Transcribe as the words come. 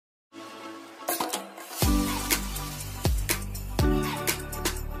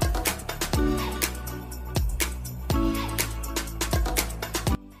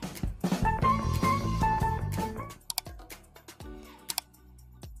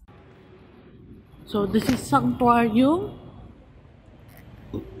So this is Sanctuarium.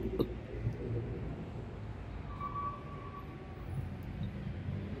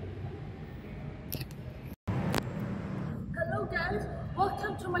 Hello guys,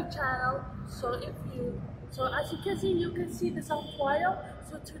 welcome to my channel. So as you can see the Sanctuarium.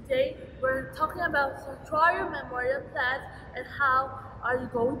 So today we're talking about Sanctuarium Memorial Plans and how are you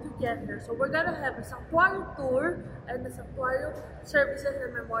going to get here. So we're gonna have a Sanctuarium tour and the Sanctuarium services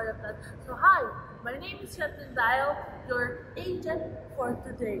and Memorial Plan. So hi, my name is Cathleen D, your agent for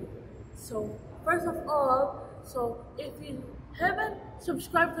today. So first of all, if you haven't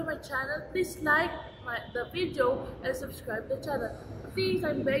subscribed to my channel, please like the video and subscribe to the channel. Please,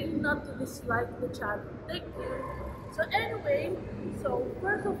 I'm begging not to dislike the channel. Thank you. So anyway,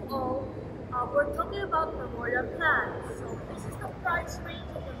 first of all, we're talking about memorial plans. So this is the price range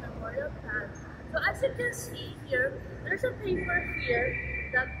of the memorial plan. So as you can see here, there's a paper here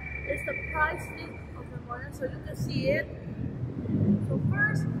that is the price list of memorial. So you can see it. So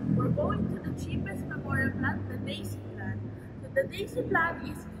first, we're going to the cheapest memorial plan, the Daisy Plan. So the Daisy Plan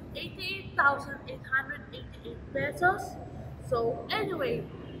is 88,888 pesos. So anyway,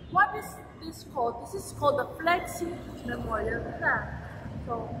 what is this called? This is called the Flexi Memorial Plan.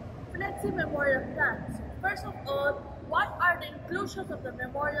 So Flexi Memorial Plan. So first of all, what are the inclusions of the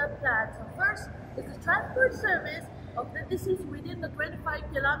memorial plan? So first is the transport service of the deceased within the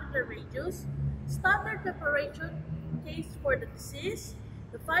 25-kilometer radius, standard preparation case for the deceased,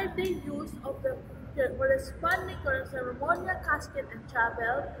 the 5-day use of the corresponding ceremonial casket and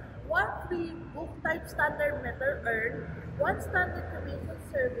chapel, 1 free book type standard metal urn, 1 standard cremation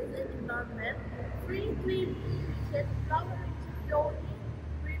service and endowment, free clean pieces flowering peony,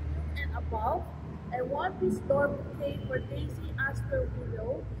 premium and above, and 1-piece door bouquet for Daisy, Aster,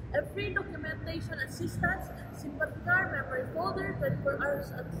 Willow, and free documentation assistance, sympathy card, memory folder, 24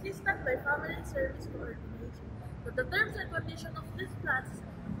 hours assistance by family service coordination. So the terms and conditions of these plans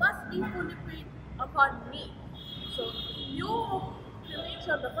must be fully paid upon need. So new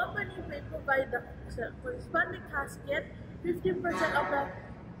cremation, the company may provide the corresponding casket, 15% of the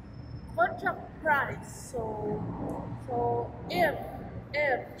contract price. So if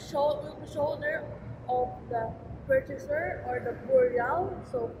shoulder of the purchaser or the burial,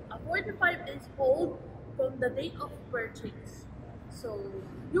 so a 45 days hold from the date of purchase. So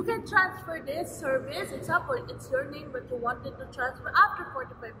you can transfer this service. Example, it's your name but you wanted to transfer after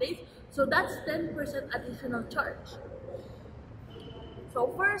 45 days. So that's 10% additional charge. So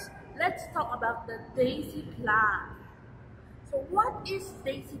first, let's talk about the Daisy Plan. So what is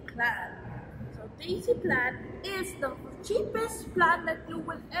Daisy Plan? So Daisy Plan is the cheapest plan that you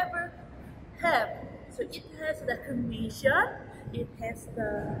will ever have. So it has the cremation, it has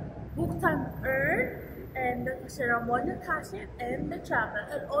the book time urn, and the ceremonial casket, and the chapel,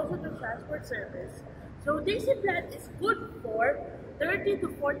 and also the transport service. So Daisy Plan is good for 30 to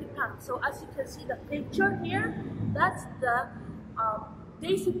 40 packs. So as you can see the picture here, that's the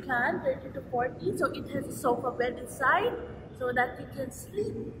Daisy Plan 30 to 40. So it has a sofa bed inside so that you can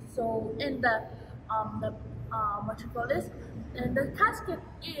sleep. So in the what you call this, and the casket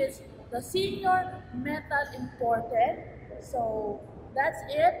is the senior metal imported. So that's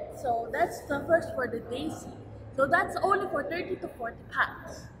it. So that's the first for the Daisy. So that's only for 30 to 40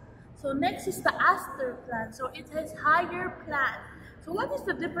 packs. So next is the Aster Plan. So it has higher plan. So what is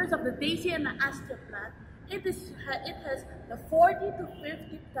the difference of the Daisy and the Aster Plan? It has the 40 to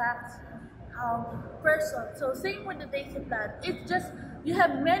 50 packs person. So same with the Daisy Plan. It's just you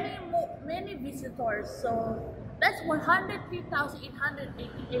have many visitors. So that's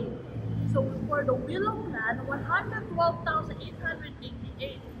 103,888. So for the Willow Plan,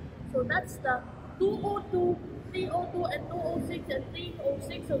 112,888. So that's the 202, 302, and 206 and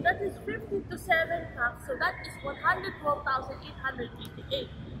 306. So that is 50 to 7 packs. So that is 112,888.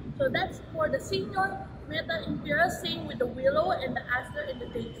 So that's for the senior metal imperial, same with the Willow and the Aster and the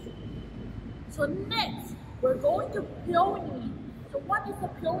Daisy. So next, we're going to Peony. So what is the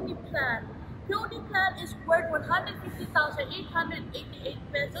Peony Plan? Peony Plan is worth 150,888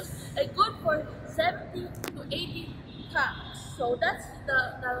 pesos and good for 70 to 80 packs. So that's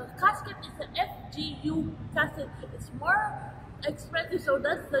the casket is the FGU casket. It's more expensive, so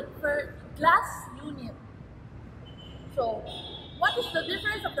that's the per glass unit. So what is the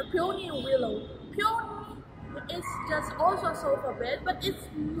difference of the Peony and Willow? Peony is just also a sofa bed, but it's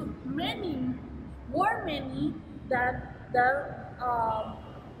more many than the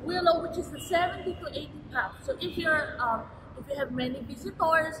Willow, which is the 70 to 80 packs. So if you have many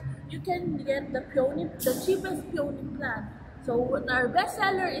visitors, you can get the Peony, the cheapest Peony Plan. So our best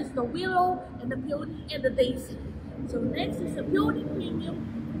seller is the Willow and the Peony and the Daisy. So next is the Peony Premium,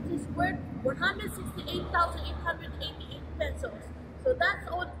 is worth 168,888 pesos. So that's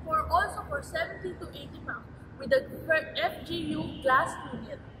all for also for 70 to 80 pounds with the FGU glass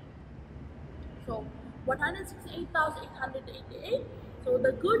unit. So 168,888. So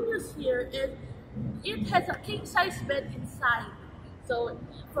the good news here is it has a king size bed inside. So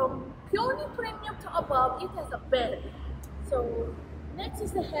from Peony Premium to above, it has a bed. So next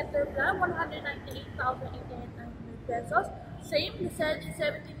is the Aster Plan, 198,890 pesos. Same, the set is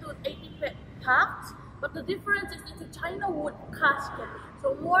 70 to 80 packs, but the difference is it's a China wood casket,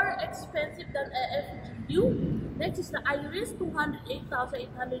 so more expensive than a FGU. Next is the Iris,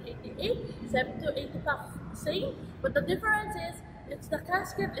 208,888, 70 to 80 packs, same, but the difference is it's the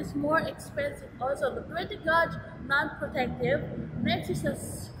casket is more expensive. Also, the 20 gauge non-protective. Next is the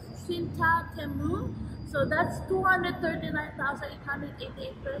Crysanthemum. So that's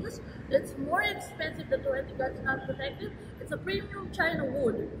 239,888 pesos. It's more expensive than 20 gauge non-protective. It's a premium China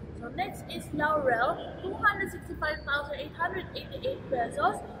wood. So next is Laurel, 265,888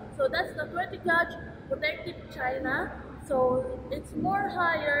 pesos. So that's the 20 gauge protective China. So it's more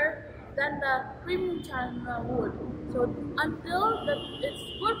higher than the premium China wood. So until it's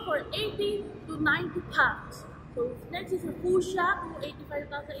good for 80 to 90 packs. So next is the Fuschia,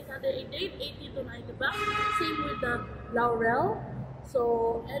 285,888, 80 to 90 bucks. Same with the Laurel.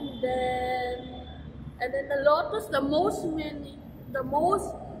 So and then the Lotus, it's the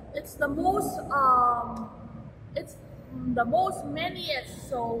most manyest.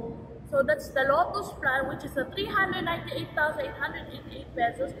 So that's the Lotus Plan, which is a 398,888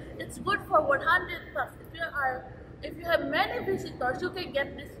 pesos. It's good for 100 bucks. If you have many visitors, you can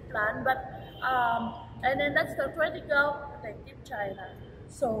get this plan, but and then that's the 20 gauge protective China.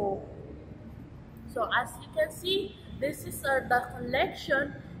 So as you can see, this is the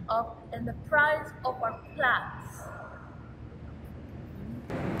collection of and the price of our plans.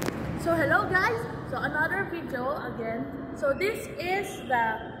 So hello guys, so another video again. So this is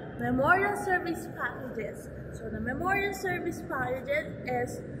the memorial service packages. So the memorial service packages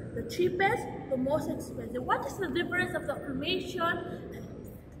is the cheapest to most expensive. What is the difference of the cremation,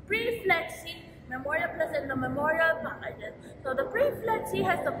 Pre-Flexi, Memorial Plus, and the memorial packages? So the Pre-Flexi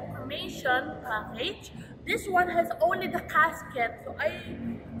has the cremation package. This one has only the casket.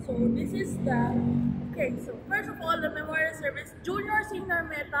 So this is the so first of all, the memorial service junior senior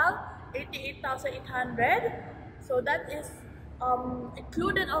metal, 88,800. So that is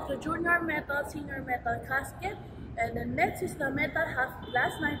included of the junior metal, senior metal casket. And then next is the metal half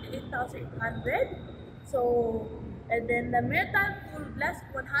glass, 98,800. So and then the metal full glass,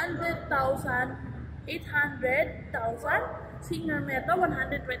 100,800,000. Senior metal,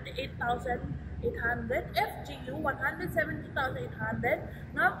 128,800. FGU, 170,800.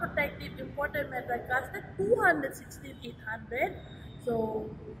 Non-protective imported metal casket, 216,800. So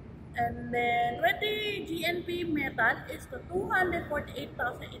and then 20 GNP metal is the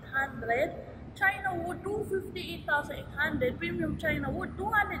 248,800. China wood, 258,800. Premium China wood,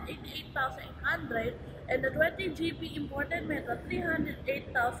 288,800. And the 20 GP imported metal,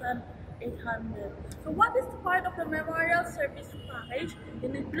 308,800. So what is the part of the memorial service package?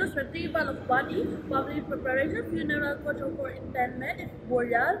 It includes retrieval of body, public preparation, funeral, cultural for interment,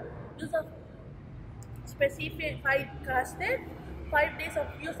 burial, use of specified casket, 5 days of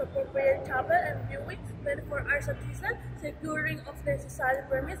use appropriate chapel and viewing, 24 hours of season, securing of necessary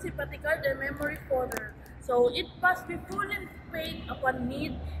permits, sympathy card, and memory folder. So it must be fully paid upon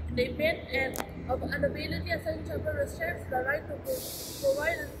need in the event and of unavailability. Assigned chapel reserves the right to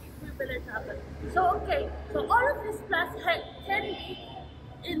provide an equivalent chapel. So so all of these plans can be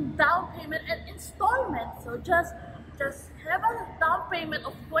in down payment and installment. So just have a down payment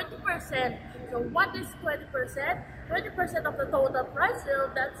of 20%. So what is 20%? 20% of the total price.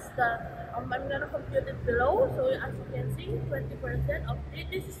 So that's the I'm gonna compute it below. So as you can see, 20% of it.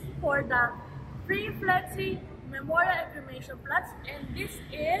 This is for the Pre-Flexi memorial and cremation plans, and this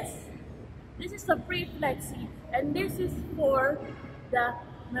is the Pre-Flexi, and this is for the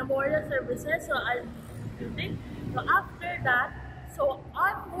memorial services. So I'm computing. So after that,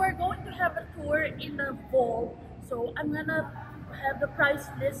 we're going to have a tour in the vault. So I'm gonna have the price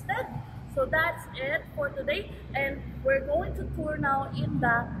listed. So that's it for today, and we're going to tour now in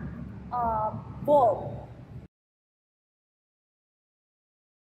the vault.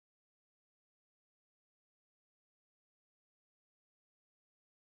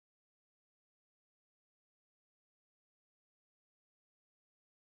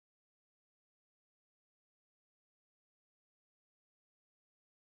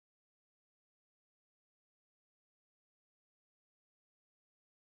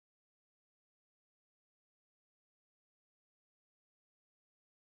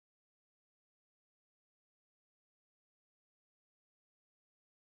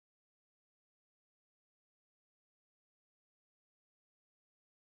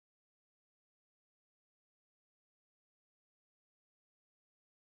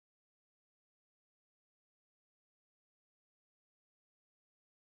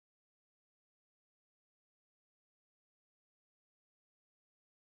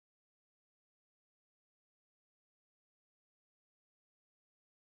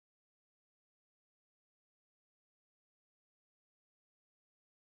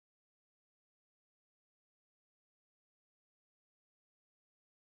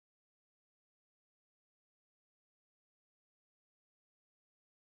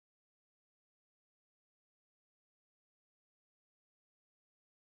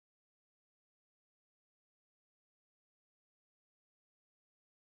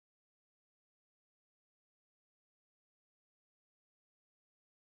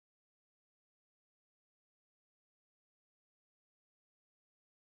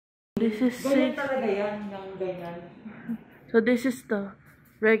 This is Ganyan 6. talaga yan, yung ganyan. So this is the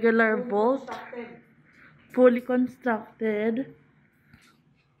regular vault, fully constructed.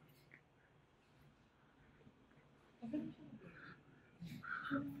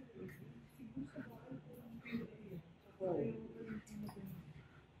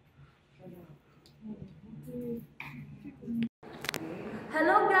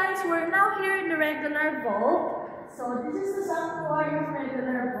 Hello guys, we're now here in the regular vault. So this is the Sanctuarium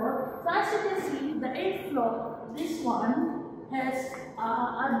regular vault. So as you can see, the 8th floor, this one has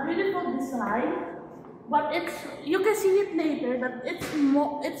a beautiful design. But you can see it later that it's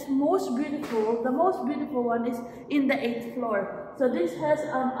most beautiful. The most beautiful one is in the 8th floor. So this has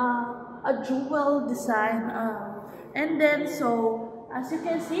a jewel design, and then so as you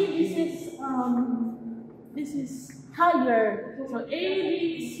can see, this is higher. So A,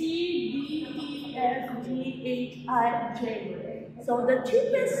 B, C, D, E, F, G, H, I, J. So the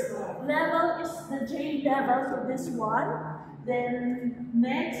cheapest level is the J level. So this one. Then the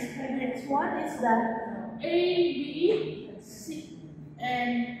next one is the A, B, C,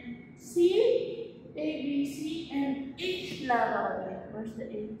 and C, A, B, C, and H level. Where's the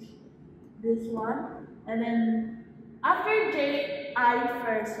H? This one. And then after J, I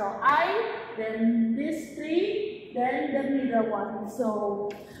first. So I, then this 3, then the middle one.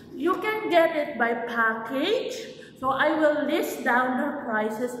 So you can get it by package. So I will list down the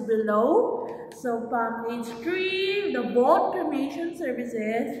prices below. So package 3, the vault cremation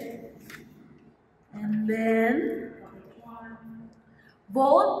services. And then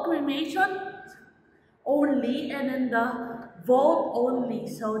vault cremation only, and then the vault only.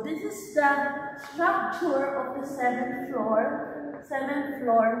 So this is the structure of the 7th floor. 7th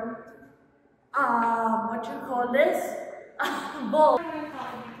floor. What you call this? Vault.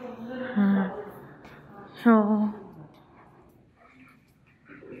 So.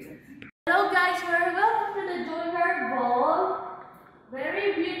 Hello guys, welcome to the Junior Vault. Very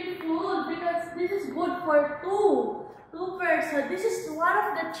beautiful because this is good for two persons. This is one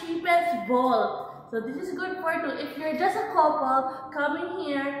of the cheapest vault. So this is good for 2. If you're just a couple coming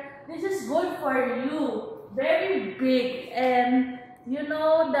here, this is good for you. Very big, and you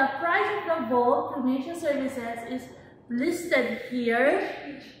know the price of the vault cremation services is listed here,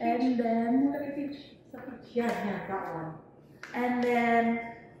 and then and then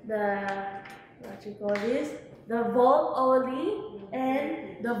what you call this, the vault only,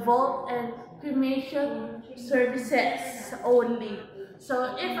 and the vault and cremation services only.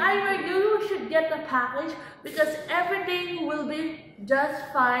 So if I were you, you should get the package because everything will be just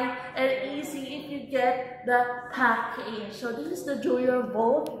fine and easy if you get the package. So this is the jewelry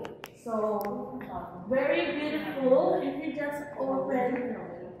vault. So very beautiful. If you just open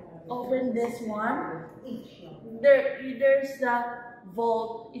this one, there's the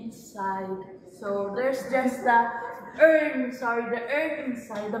vault inside. So there's just the urn, the urn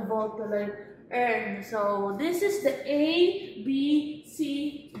inside the vault, like urn. So this is the A, B,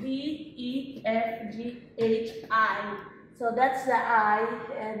 C, D, E, F, G, H, I. So that's the I,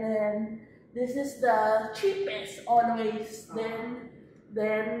 and then this is the cheapest always. And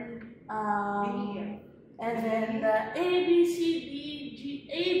then the A, B, C, D, G,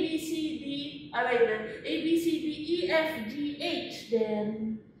 A, B, C, D, the A, B, C, D, E, F, G, H,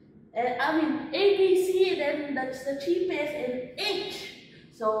 then, A, B, C, then that's the cheapest, and H.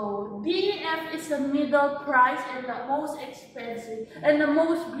 So D, E, F is the middle price and the most expensive, and the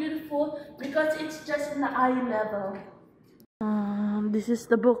most beautiful because it's just in the eye level. This is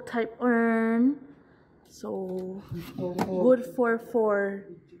the book type urn. So, good for 4.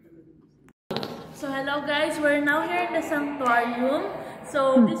 So hello guys, we're now here in the Sanctuarium.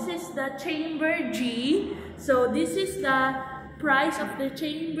 So this is the chamber G. So this is the price of the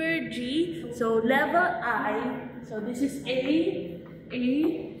chamber G. So level I. So this is A,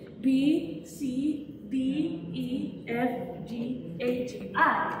 B, C, D, E, F, G, H,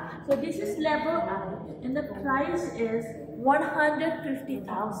 I. So this is level I. And the price is 150,000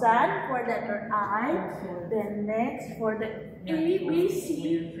 for letter I. Then next for the A, B,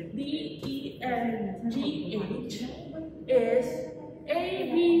 C, D, E, F, G, H is A,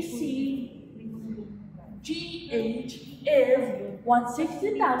 B, C, G, H is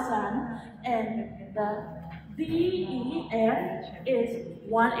 160,000, and the D, E, F is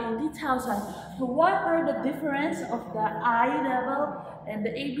 180,000. So what are the difference of the I level and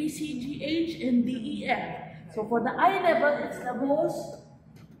the A, B, C, G, H and D, E, F? So for the I level, it's the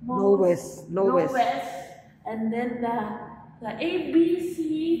lowest, and then the A, B,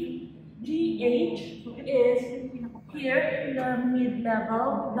 C, G, H is here in the mid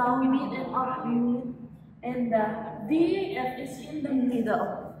level, down mid and up mid, and the D, F is in the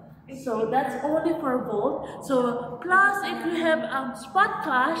middle. So that's only for Volt. So plus if you have spot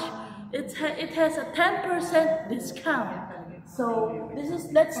cash, it has a 10% discount. So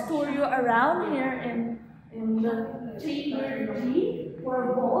let's tour you around here in the chamber G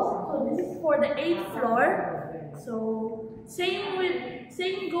for Volt. So this is for the 8th floor. So same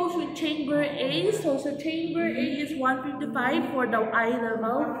goes with chamber A. So chamber A is 155 for the I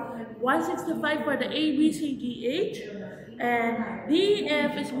level, 165 for the A, B, C, D, H, and D,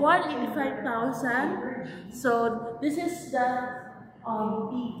 F is 185,000. So this is the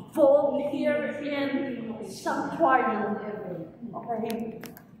Volt here in Sanctuarium. Okay.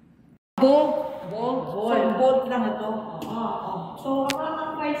 Bold lang ito. So,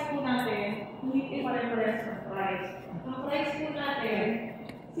 ang price po natin, hindi pare-pares ng price. Ang price po natin,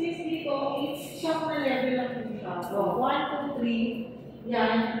 since dito, each shop na level lang po siya. So, 1, 2, 3,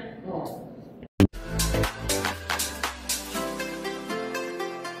 yan.